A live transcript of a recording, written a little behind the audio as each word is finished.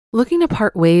Looking to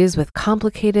part ways with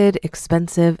complicated,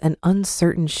 expensive, and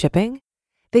uncertain shipping?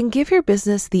 Then give your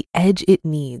business the edge it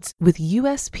needs with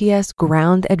USPS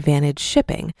Ground Advantage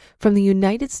shipping from the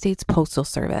United States Postal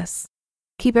Service.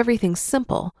 Keep everything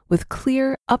simple with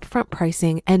clear, upfront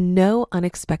pricing and no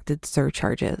unexpected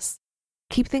surcharges.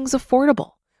 Keep things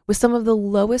affordable with some of the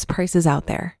lowest prices out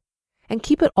there. And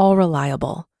keep it all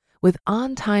reliable with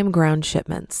on-time ground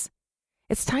shipments.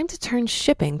 It's time to turn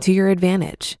shipping to your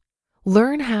advantage.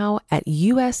 Learn how at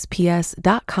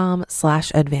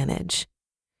USPS.com/advantage.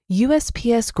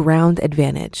 USPS Ground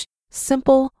Advantage.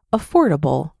 Simple,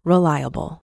 affordable,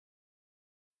 reliable.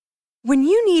 When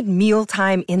you need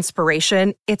mealtime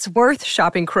inspiration, it's worth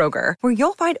shopping Kroger, where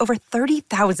you'll find over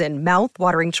 30,000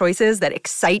 mouth-watering choices that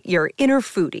excite your inner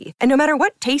foodie. And no matter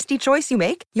what tasty choice you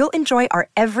make, you'll enjoy our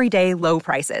everyday low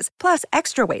prices, plus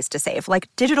extra ways to save, like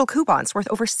digital coupons worth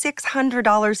over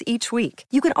 $600 each week.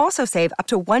 You can also save up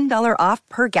to $1 off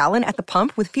per gallon at the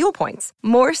pump with fuel points.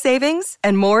 More savings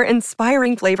and more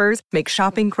inspiring flavors make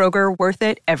shopping Kroger worth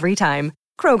it every time.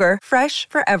 Kroger, fresh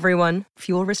for everyone.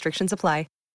 Fuel restrictions apply.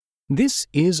 This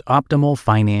is Optimal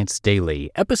Finance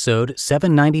Daily, episode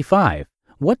 795,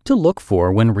 What to Look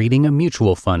For When Reading a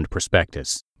Mutual Fund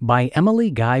Prospectus, by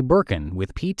Emily Guy Birkin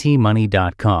with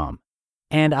PTmoney.com.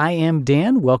 And I am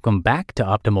Dan. Welcome back to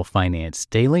Optimal Finance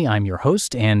Daily. I'm your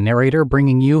host and narrator,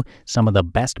 bringing you some of the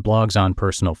best blogs on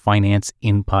personal finance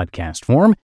in podcast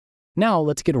form. Now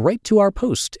let's get right to our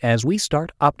post as we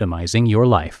start optimizing your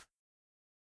life.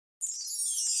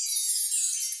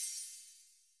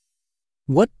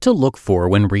 What to Look For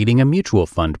When Reading a Mutual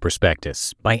Fund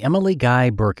Prospectus, by Emily Guy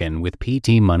Birkin with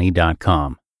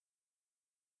PTmoney.com.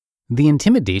 The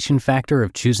intimidation factor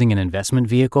of choosing an investment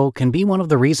vehicle can be one of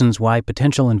the reasons why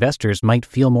potential investors might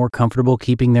feel more comfortable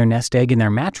keeping their nest egg in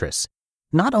their mattress.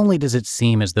 Not only does it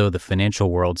seem as though the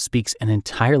financial world speaks an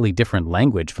entirely different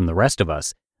language from the rest of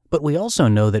us, but we also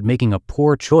know that making a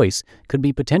poor choice could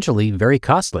be potentially very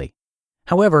costly.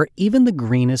 However, even the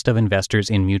greenest of investors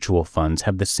in mutual funds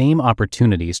have the same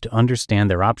opportunities to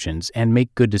understand their options and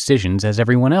make good decisions as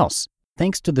everyone else,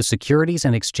 thanks to the Securities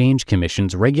and Exchange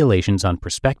Commission's regulations on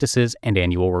prospectuses and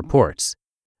annual reports.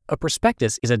 A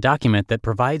prospectus is a document that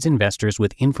provides investors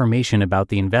with information about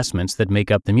the investments that make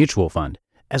up the mutual fund,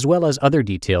 as well as other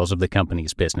details of the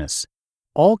company's business.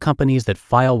 All companies that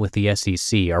file with the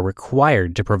SEC are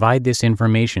required to provide this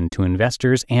information to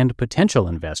investors and potential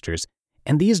investors,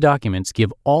 and these documents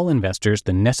give all investors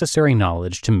the necessary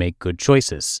knowledge to make good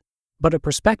choices. But a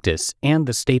prospectus and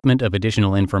the Statement of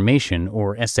Additional Information,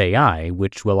 or SAI,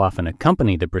 which will often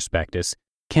accompany the prospectus,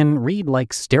 can read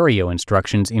like stereo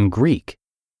instructions in Greek.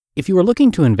 If you are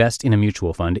looking to invest in a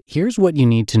mutual fund, here's what you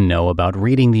need to know about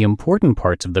reading the important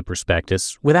parts of the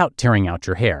prospectus without tearing out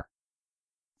your hair.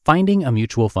 Finding a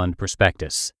mutual fund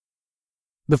prospectus.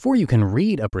 Before you can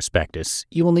read a prospectus,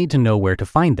 you will need to know where to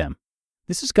find them.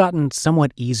 This has gotten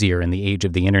somewhat easier in the age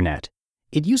of the internet.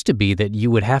 It used to be that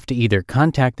you would have to either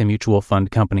contact the mutual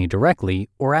fund company directly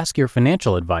or ask your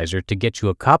financial advisor to get you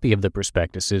a copy of the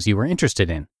prospectuses you were interested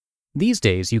in. These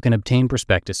days, you can obtain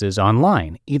prospectuses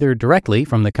online, either directly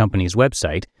from the company's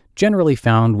website, generally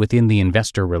found within the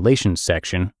Investor Relations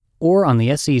section, or on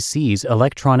the SEC's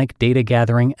Electronic Data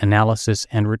Gathering, Analysis,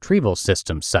 and Retrieval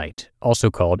System site, also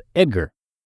called EDGAR.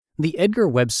 The EDGAR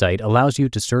website allows you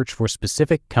to search for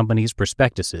specific companies'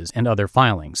 prospectuses and other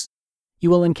filings.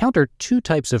 You will encounter two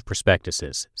types of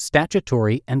prospectuses,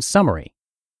 statutory and summary.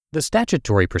 The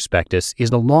statutory prospectus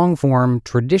is the long-form,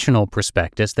 traditional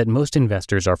prospectus that most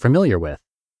investors are familiar with.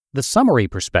 The summary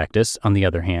prospectus, on the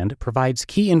other hand, provides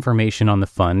key information on the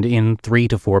fund in 3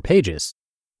 to 4 pages.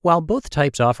 While both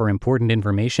types offer important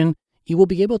information, you will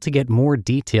be able to get more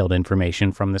detailed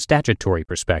information from the statutory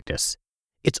prospectus.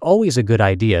 It's always a good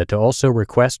idea to also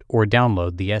request or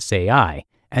download the SAI,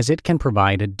 as it can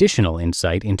provide additional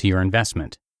insight into your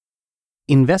investment.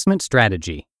 Investment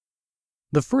strategy.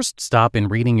 The first stop in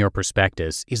reading your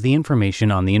prospectus is the information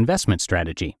on the investment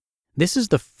strategy. This is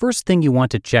the first thing you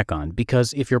want to check on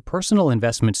because if your personal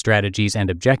investment strategies and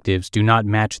objectives do not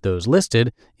match those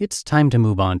listed, it's time to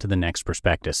move on to the next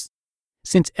prospectus.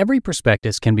 Since every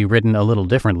prospectus can be written a little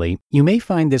differently, you may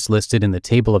find this listed in the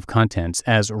table of contents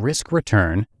as risk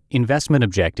return, investment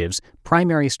objectives,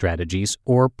 primary strategies,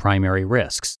 or primary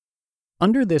risks.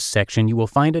 Under this section, you will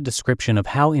find a description of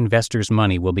how investors'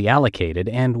 money will be allocated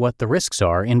and what the risks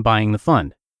are in buying the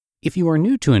fund. If you are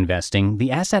new to investing,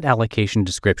 the asset allocation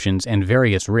descriptions and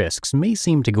various risks may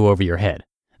seem to go over your head.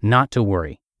 Not to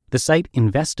worry. The site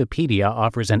Investopedia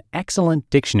offers an excellent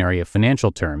dictionary of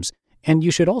financial terms, and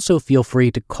you should also feel free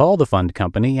to call the fund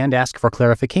company and ask for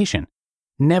clarification.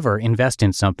 Never invest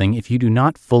in something if you do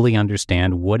not fully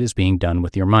understand what is being done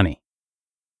with your money.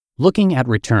 Looking at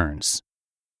returns.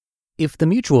 If the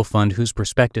mutual fund whose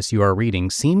prospectus you are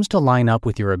reading seems to line up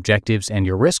with your objectives and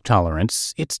your risk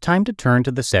tolerance, it's time to turn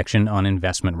to the section on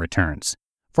investment returns.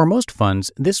 For most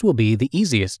funds, this will be the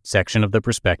easiest section of the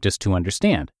prospectus to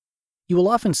understand. You will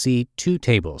often see two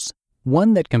tables,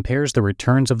 one that compares the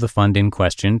returns of the fund in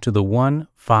question to the 1,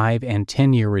 5, and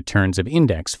 10-year returns of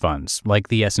index funds, like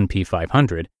the S&P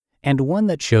 500, and one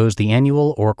that shows the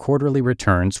annual or quarterly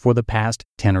returns for the past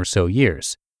 10 or so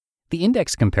years. The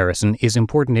index comparison is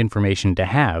important information to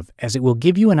have, as it will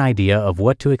give you an idea of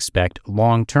what to expect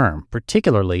long-term,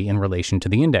 particularly in relation to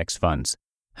the index funds.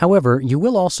 However, you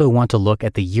will also want to look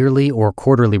at the yearly or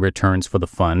quarterly returns for the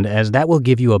fund, as that will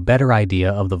give you a better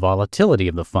idea of the volatility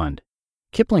of the fund.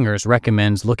 Kiplinger's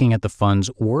recommends looking at the fund's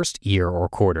worst year or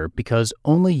quarter because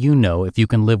only you know if you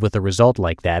can live with a result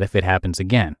like that if it happens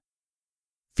again.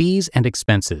 Fees and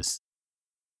expenses.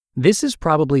 This is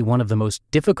probably one of the most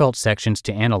difficult sections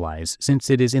to analyze since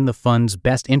it is in the fund's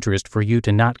best interest for you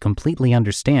to not completely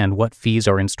understand what fees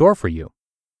are in store for you.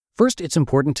 First, it's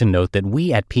important to note that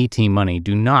we at PT Money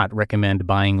do not recommend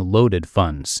buying loaded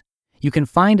funds. You can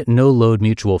find no-load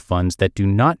mutual funds that do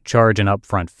not charge an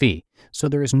upfront fee, so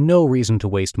there is no reason to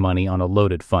waste money on a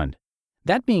loaded fund.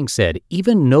 That being said,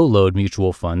 even no-load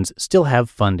mutual funds still have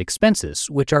fund expenses,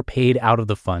 which are paid out of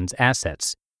the fund's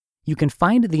assets. You can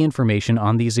find the information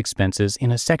on these expenses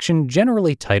in a section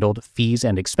generally titled Fees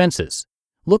and Expenses.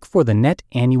 Look for the net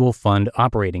annual fund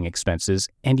operating expenses,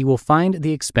 and you will find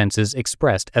the expenses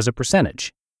expressed as a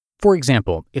percentage. For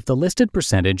example, if the listed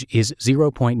percentage is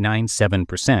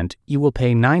 0.97%, you will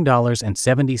pay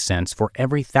 $9.70 for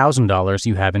every $1,000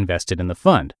 you have invested in the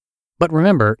fund. But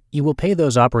remember, you will pay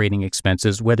those operating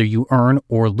expenses whether you earn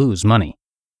or lose money.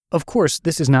 Of course,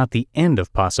 this is not the end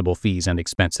of possible fees and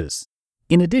expenses.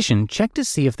 In addition, check to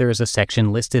see if there is a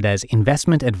section listed as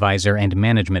Investment Advisor and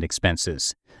Management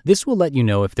Expenses. This will let you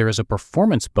know if there is a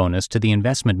performance bonus to the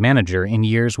investment manager in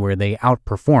years where they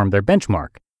outperform their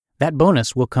benchmark. That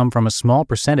bonus will come from a small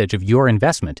percentage of your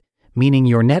investment, meaning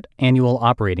your net annual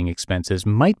operating expenses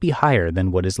might be higher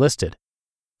than what is listed.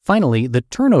 Finally, the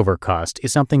turnover cost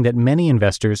is something that many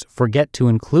investors forget to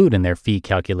include in their fee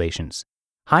calculations.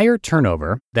 Higher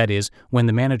turnover, that is, when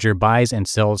the manager buys and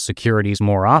sells securities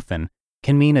more often,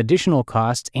 can mean additional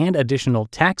costs and additional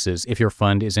taxes if your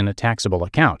fund is in a taxable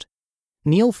account.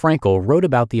 Neil Frankel wrote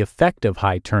about the effect of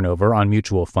high turnover on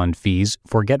mutual fund fees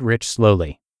for Get Rich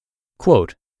Slowly.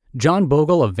 Quote, John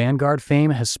Bogle of Vanguard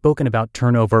fame has spoken about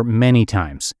turnover many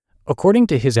times. According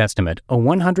to his estimate, a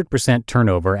 100%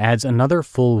 turnover adds another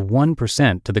full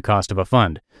 1% to the cost of a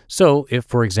fund. So, if,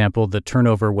 for example, the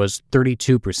turnover was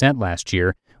 32% last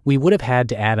year, we would have had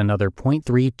to add another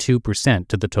 0.32%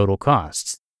 to the total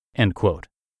costs. End quote.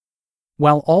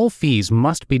 While all fees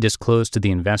must be disclosed to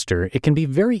the investor, it can be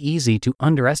very easy to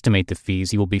underestimate the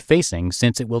fees you will be facing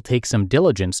since it will take some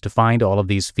diligence to find all of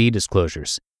these fee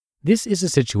disclosures. This is a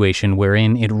situation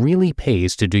wherein it really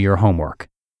pays to do your homework.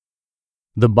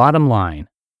 The bottom line.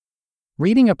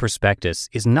 Reading a prospectus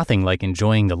is nothing like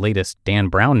enjoying the latest Dan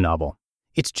Brown novel.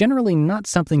 It's generally not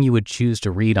something you would choose to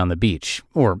read on the beach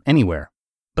or anywhere.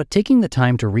 But taking the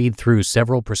time to read through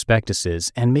several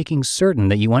prospectuses and making certain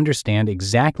that you understand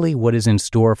exactly what is in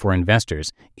store for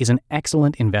investors is an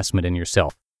excellent investment in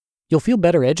yourself. You'll feel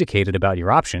better educated about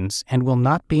your options and will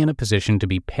not be in a position to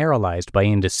be paralyzed by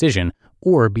indecision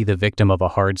or be the victim of a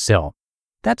hard sell.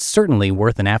 That's certainly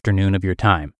worth an afternoon of your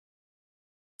time.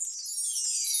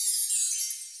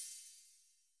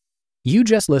 You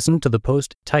just listened to the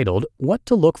post titled, What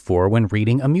to Look For When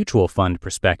Reading a Mutual Fund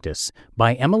Prospectus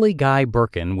by Emily Guy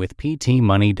Birken with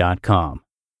PTmoney.com.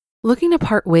 Looking to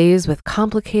part ways with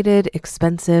complicated,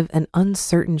 expensive, and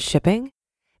uncertain shipping?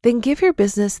 Then give your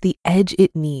business the edge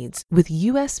it needs with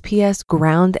USPS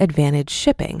Ground Advantage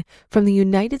shipping from the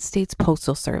United States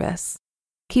Postal Service.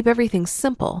 Keep everything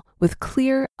simple with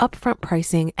clear, upfront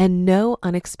pricing and no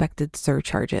unexpected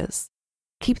surcharges.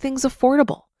 Keep things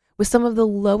affordable with some of the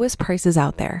lowest prices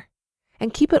out there.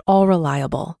 And keep it all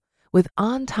reliable with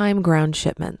on-time ground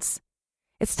shipments.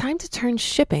 It's time to turn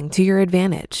shipping to your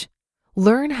advantage.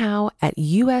 Learn how at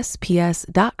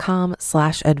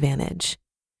USPS.com/advantage.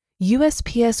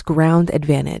 USPS Ground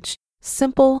Advantage.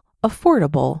 Simple,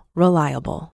 affordable,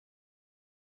 reliable.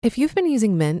 If you've been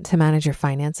using Mint to manage your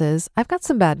finances, I've got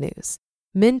some bad news.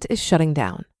 Mint is shutting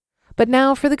down. But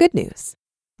now for the good news.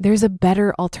 There's a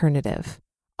better alternative.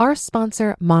 Our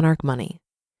sponsor, Monarch Money.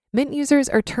 Mint users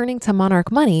are turning to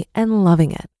Monarch Money and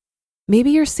loving it. Maybe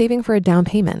you're saving for a down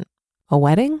payment, a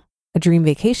wedding, a dream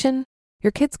vacation,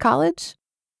 your kids' college.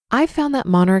 I've found that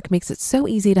Monarch makes it so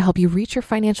easy to help you reach your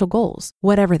financial goals,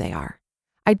 whatever they are.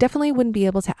 I definitely wouldn't be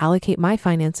able to allocate my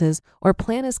finances or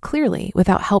plan as clearly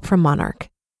without help from Monarch.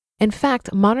 In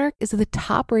fact, Monarch is the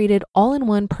top-rated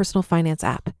all-in-one personal finance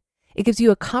app. It gives you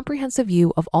a comprehensive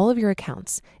view of all of your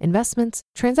accounts, investments,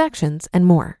 transactions, and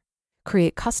more.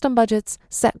 Create custom budgets,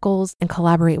 set goals, and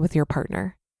collaborate with your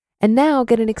partner. And now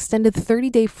get an extended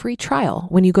 30-day free trial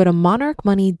when you go to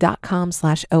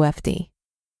monarchmoney.com/OFD.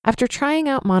 After trying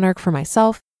out Monarch for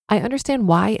myself, I understand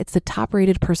why it's the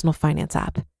top-rated personal finance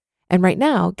app. And right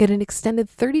now, get an extended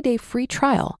 30-day free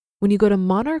trial when you go to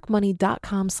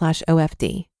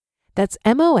monarchmoney.com/OFD. That's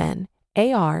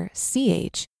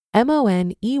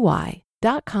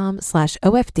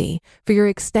monarchmoney.com/OFD for your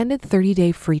extended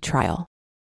 30-day free trial.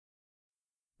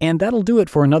 And that'll do it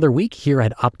for another week here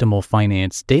at Optimal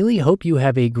Finance Daily. Hope you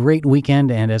have a great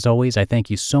weekend. And as always, I thank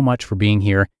you so much for being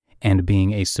here and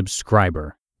being a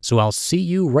subscriber. So I'll see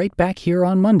you right back here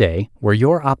on Monday where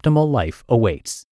your optimal life awaits.